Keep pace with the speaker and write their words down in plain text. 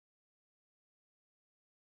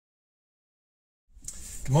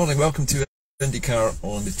Good morning, welcome to IndyCar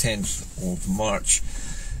on the 10th of March.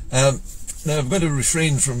 Now I'm going to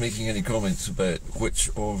refrain from making any comments about which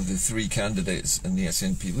of the three candidates in the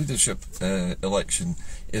SNP leadership election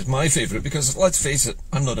is my favourite, because let's face it,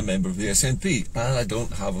 I'm not a member of the SNP and I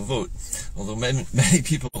don't have a vote, although many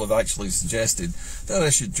people have actually suggested that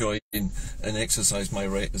I should join and exercise my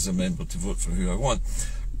right as a member to vote for who I want.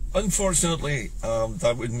 Unfortunately,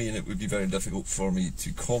 that would mean it would be very difficult for me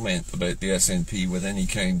to comment about the SNP with any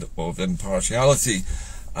kind of impartiality,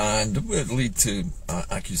 and would lead to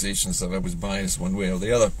accusations that I was biased one way or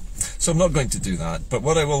the other. So I'm not going to do that. But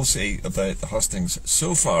what I will say about the hustings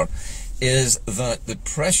so far is that the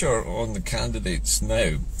pressure on the candidates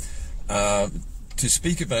now to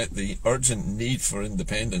speak about the urgent need for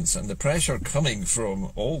independence, and the pressure coming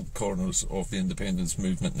from all corners of the independence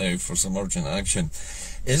movement now for some urgent action,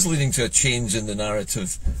 is leading to a change in the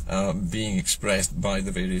narrative being expressed by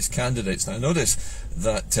the various candidates. Now notice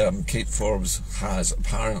that Kate Forbes has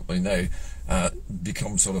apparently now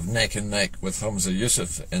become sort of neck and neck with Humza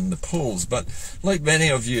Yousaf in the polls, but like many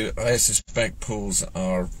of you, I suspect polls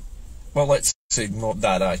are, well, let's say not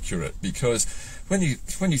that accurate, because when you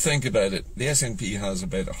think about it, the SNP has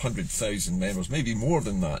about 100,000 members, maybe more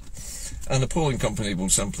than that, and a polling company will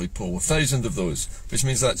simply poll 1,000 of those, which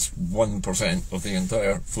means that's 1% of the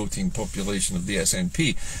entire voting population of the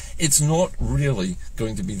SNP. It's not really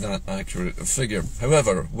going to be that accurate a figure.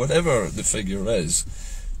 However, whatever the figure is,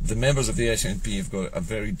 the members of the SNP have got a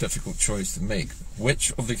very difficult choice to make.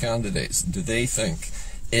 Which of the candidates do they think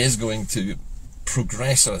is going to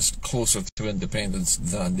progress us closer to independence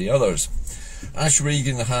than the others? Ash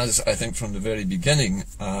Regan has, I think, from the very beginning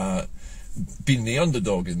been the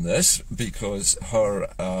underdog in this, because her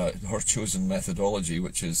chosen methodology,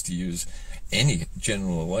 which is to use any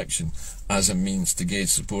general election as a means to gauge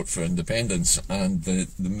support for independence, and the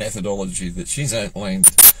methodology that she's outlined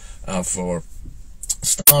for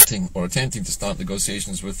starting or attempting to start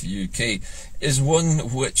negotiations with the UK is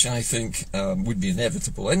one which I think would be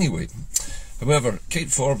inevitable anyway. However,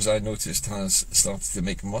 Kate Forbes, I noticed, has started to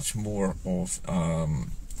make much more of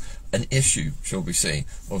an issue, shall we say,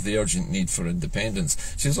 of the urgent need for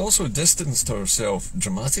independence. She has also distanced herself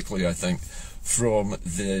dramatically, I think, from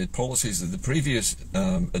the policies of the previous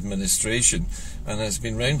administration, and has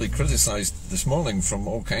been roundly criticised this morning from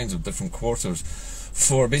all kinds of different quarters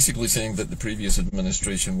for basically saying that the previous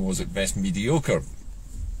administration was at best mediocre.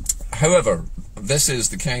 However, this is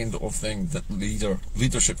the kind of thing that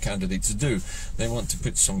leadership candidates do. They want to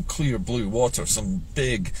put some clear blue water, some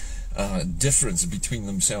big difference between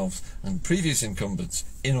themselves and previous incumbents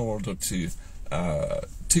in order to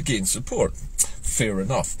gain support. Fair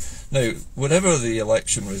enough. Now, whatever the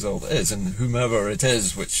election result is, and whomever it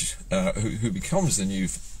is who becomes the new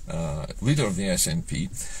leader of the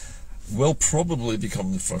SNP, will probably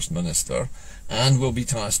become the First Minister and will be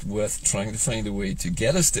tasked with trying to find a way to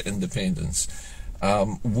get us to independence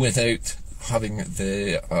without having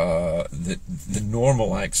the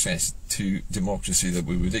normal access to democracy that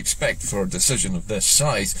we would expect for a decision of this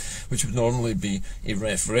size, which would normally be a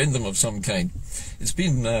referendum of some kind. It's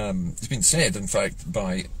been said, in fact,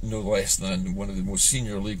 by no less than one of the most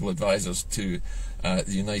senior legal advisors to the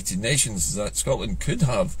United Nations, that Scotland could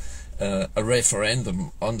have a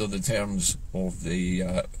referendum under the terms of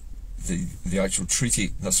the actual treaty,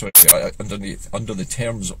 under the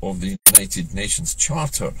terms of the United Nations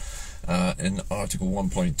Charter in Article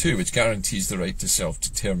 1.2, which guarantees the right to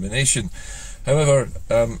self-determination. However,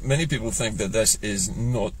 many people think that this is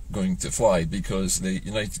not going to fly, because the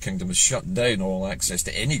United Kingdom has shut down all access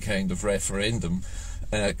to any kind of referendum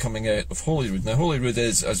coming out of Holyrood. Now, Holyrood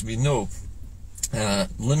is, as we know,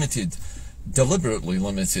 deliberately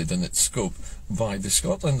limited in its scope by the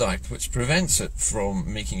Scotland Act, which prevents it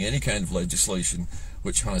from making any kind of legislation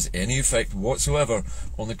which has any effect whatsoever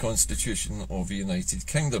on the Constitution of the United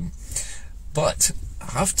Kingdom. But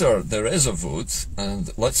after there is a vote, and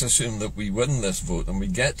let's assume that we win this vote and we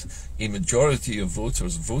get a majority of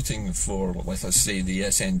voters voting for, let us say, the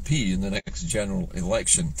SNP in the next general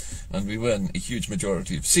election, and we win a huge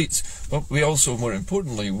majority of seats, but we also, more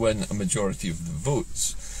importantly, win a majority of the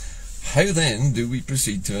votes, how then do we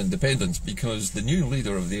proceed to independence? Because the new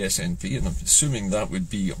leader of the SNP, and I'm assuming that would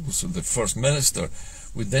be also the First Minister,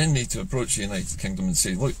 would then need to approach the United Kingdom and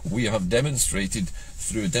say, look, we have demonstrated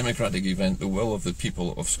through a democratic event the will of the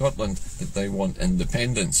people of Scotland that they want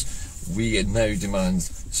independence. We now demand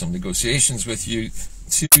some negotiations with you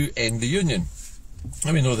to end the Union.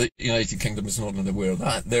 And we know that the United Kingdom is not aware of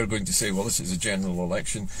that. They're going to say, well, this is a general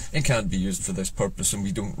election, it can't be used for this purpose, and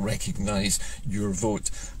we don't recognise your vote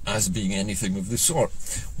as being anything of the sort.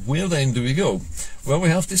 Where then do we go? Well, we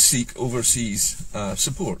have to seek overseas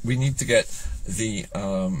support. We need to get the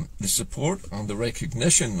support and the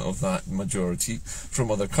recognition of that majority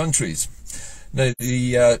from other countries. Now,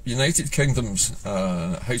 the United Kingdom's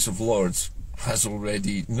House of Lords has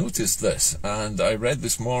already noticed this, and I read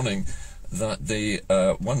this morning that the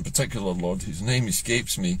one particular lord, whose name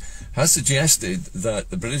escapes me, has suggested that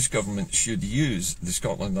the British government should use the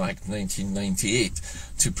Scotland Act 1998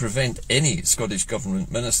 to prevent any Scottish government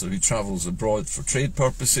minister who travels abroad for trade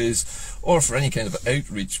purposes or for any kind of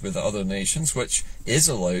outreach with other nations, which is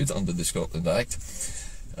allowed under the Scotland Act,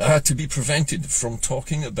 to be prevented from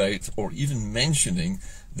talking about or even mentioning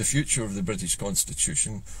the future of the British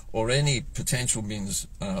Constitution or any potential means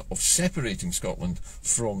of separating Scotland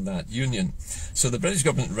from that union. So the British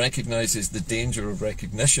government recognises the danger of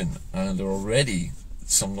recognition, and already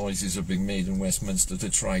some noises are being made in Westminster to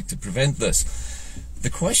try to prevent this. The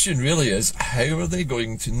question really is, how are they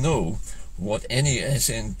going to know what any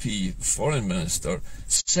SNP foreign minister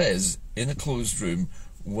says in a closed room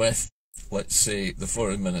with, let's say, the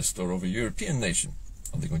foreign minister of a European nation?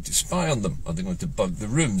 Are they going to spy on them? Are they going to bug the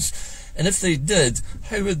rooms? And if they did,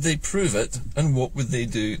 how would they prove it, and what would they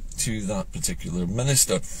do to that particular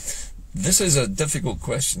minister? This is a difficult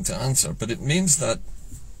question to answer, but it means that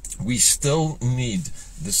we still need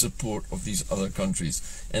the support of these other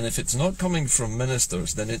countries. And if it's not coming from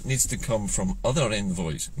ministers, then it needs to come from other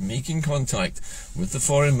envoys, making contact with the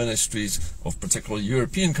foreign ministries of particular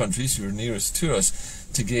European countries who are nearest to us,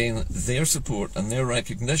 to gain their support and their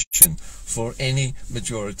recognition for any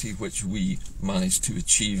majority which we manage to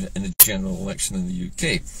achieve in a general election in the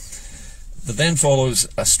UK. But then follows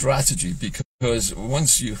a strategy, because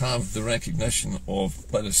once you have the recognition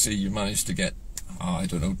of, let us say you manage to get, I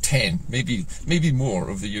don't know, 10, maybe more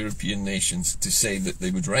of the European nations to say that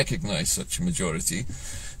they would recognise such a majority,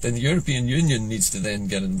 then the European Union needs to then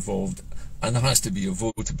get involved, and there has to be a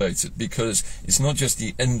vote about it, because it's not just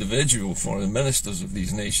the individual foreign ministers of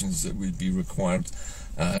these nations that would be required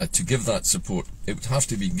to give that support. It would have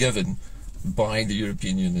to be given by the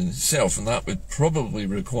European Union itself, and that would probably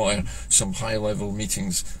require some high-level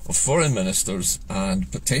meetings of foreign ministers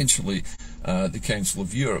and potentially the Council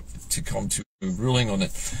of Europe to come to a ruling on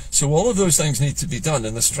it. So all of those things need to be done,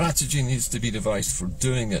 and the strategy needs to be devised for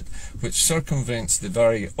doing it, which circumvents the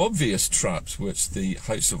very obvious traps which the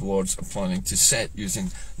House of Lords are planning to set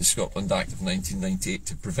using the Scotland Act of 1998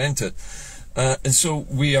 to prevent it. And so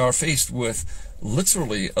we are faced with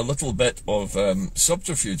literally a little bit of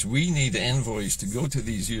subterfuge. We need envoys to go to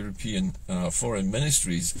these European foreign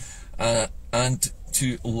ministries and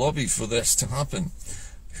to lobby for this to happen.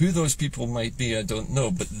 Who those people might be, I don't know,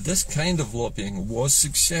 but this kind of lobbying was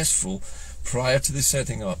successful prior to the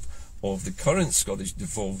setting up of the current Scottish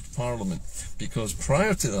devolved Parliament, because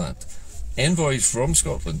prior to that, envoys from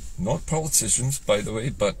Scotland, not politicians by the way,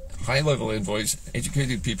 but high-level envoys,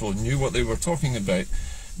 educated people who knew what they were talking about,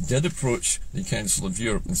 did approach the Council of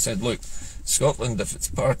Europe and said, look, Scotland, if it's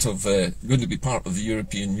part of going to be part of the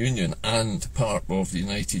European Union and part of the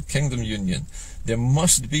United Kingdom Union, there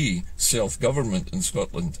must be self-government in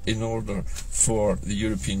Scotland in order for the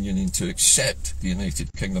European Union to accept the United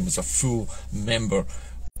Kingdom as a full member,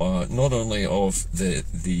 not only of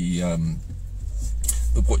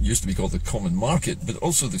what used to be called the common market, but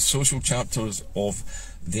also the social chapters of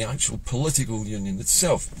the actual political union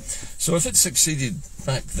itself. So if it succeeded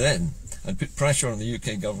back then and put pressure on the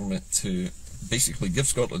UK government to basically give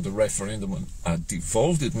Scotland a referendum on a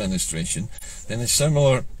devolved administration, then a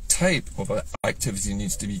similar type of activity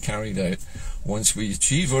needs to be carried out once we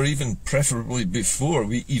achieve, or even preferably before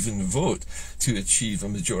we even vote, to achieve a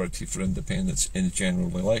majority for independence in a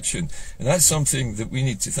general election. And that's something that we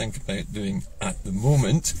need to think about doing at the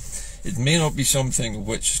moment. It may not be something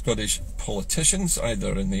which Scottish politicians,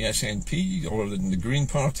 either in the SNP or in the Green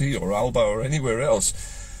Party or ALBA or anywhere else,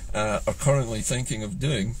 are currently thinking of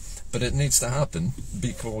doing, but it needs to happen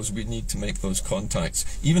because we need to make those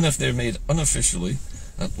contacts, even if they're made unofficially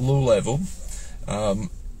at low level,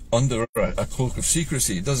 under a cloak of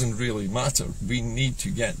secrecy. It doesn't really matter. We need to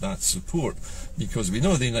get that support, because we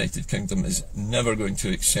know the United Kingdom is never going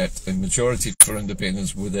to accept a majority for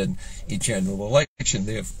independence within a general election.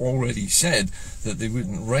 They have already said that they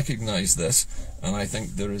wouldn't recognise this, and I think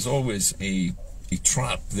there is always a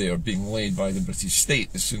trap there being laid by the British state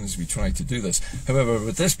as soon as we try to do this. However,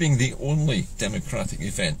 with this being the only democratic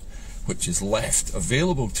event which is left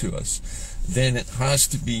available to us, then it has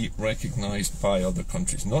to be recognised by other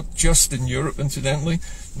countries, not just in Europe, incidentally,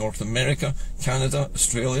 North America, Canada,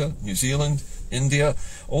 Australia, New Zealand, India,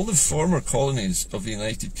 all the former colonies of the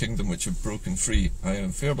United Kingdom which have broken free, I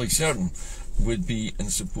am fairly certain, would be in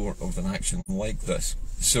support of an action like this.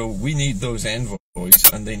 So we need those envoys,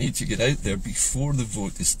 and they need to get out there before the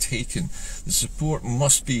vote is taken. The support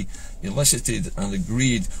must be elicited and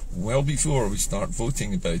agreed well before we start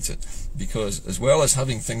voting about it, because as well as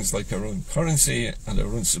having things like our own currency and our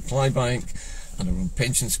own supply bank and our own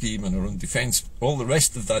pension scheme and our own defence, all the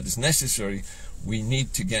rest of that is necessary. We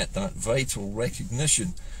need to get that vital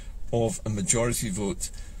recognition of a majority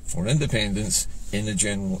vote for independence in a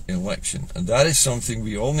general election. And that is something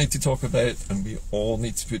we all need to talk about, and we all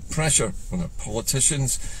need to put pressure on our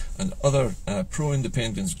politicians and other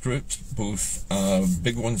pro-independence groups, both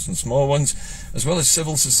big ones and small ones, as well as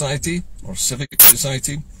civil society or civic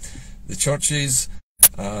society, the churches,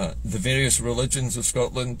 the various religions of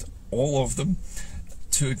Scotland, all of them,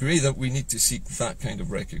 to agree that we need to seek that kind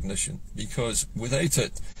of recognition, because without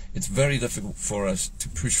it, it's very difficult for us to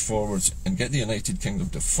push forwards and get the United Kingdom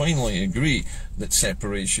to finally agree that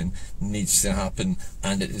separation needs to happen,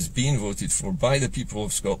 and it is being voted for by the people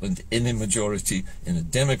of Scotland in a majority in a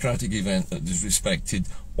democratic event that is respected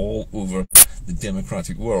all over the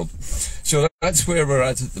democratic world. So that's where we're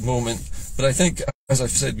at the moment. But I think, as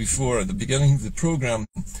I've said before at the beginning of the programme,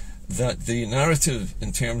 that the narrative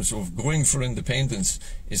in terms of going for independence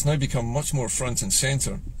is now become much more front and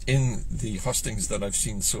centre in the hustings that I've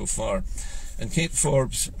seen so far. And Kate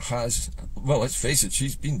Forbes has, well, let's face it,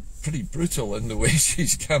 she's been pretty brutal in the way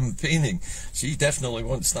she's campaigning. She definitely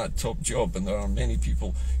wants that top job, and there are many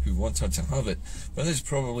people who want her to have it. But there's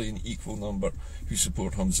probably an equal number who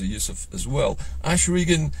support Humza Yousaf as well. Ash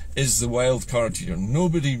Regan is the wild card here.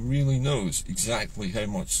 Nobody really knows exactly how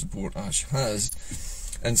much support Ash has.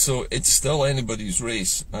 And so it's still anybody's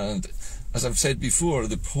race. And as I've said before,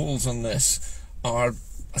 the polls on this are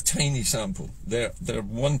a tiny sample. They're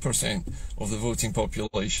 1% of the voting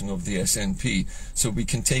population of the SNP. So we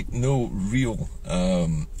can take no real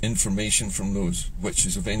information from those, which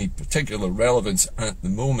is of any particular relevance at the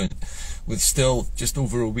moment, with still just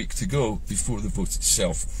over a week to go before the vote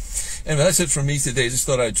itself. Anyway, that's it from me today. Just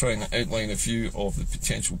thought I'd try and outline a few of the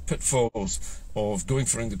potential pitfalls of going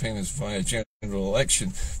for independence via general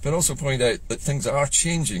election, but also point out that things are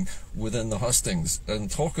changing within the hustings, and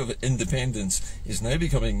talk of independence is now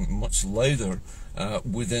becoming much louder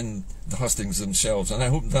within the hustings themselves, and I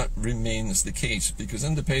hope that remains the case, because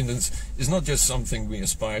independence is not just something we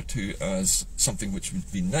aspire to as something which would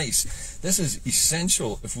be nice. This is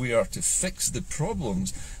essential if we are to fix the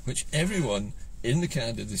problems which everyone in the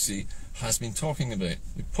candidacy has been talking about: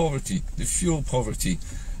 the poverty, the fuel poverty,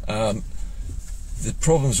 the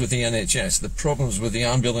problems with the NHS, the problems with the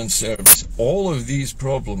ambulance service. All of these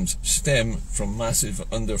problems stem from massive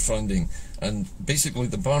underfunding, and basically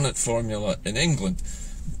the Barnett formula in England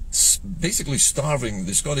basically starving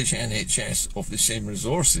the Scottish NHS of the same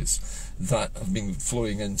resources that have been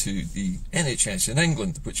flowing into the NHS in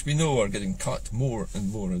England, which we know are getting cut more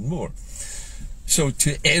and more and more. So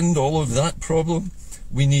to end all of that problem,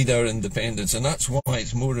 we need our independence, and that's why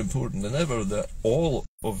it's more important than ever that all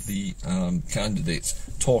of the candidates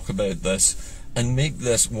talk about this and make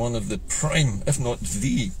this one of the prime, if not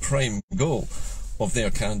the prime goal of their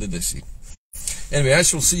candidacy. Anyway, I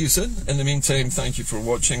shall see you soon. In the meantime, thank you for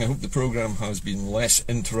watching. I hope the programme has been less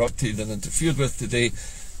interrupted and interfered with today.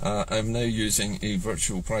 I'm now using a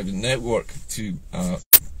virtual private network to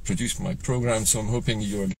produce my programme, so I'm hoping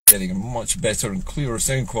you're getting a much better and clearer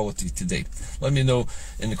sound quality today. Let me know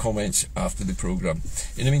in the comments after the programme.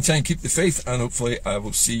 In the meantime, keep the faith, and hopefully I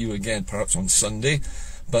will see you again perhaps on Sunday.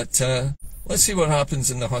 But let's see what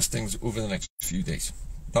happens in the hustings over the next few days.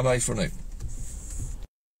 Bye bye for now.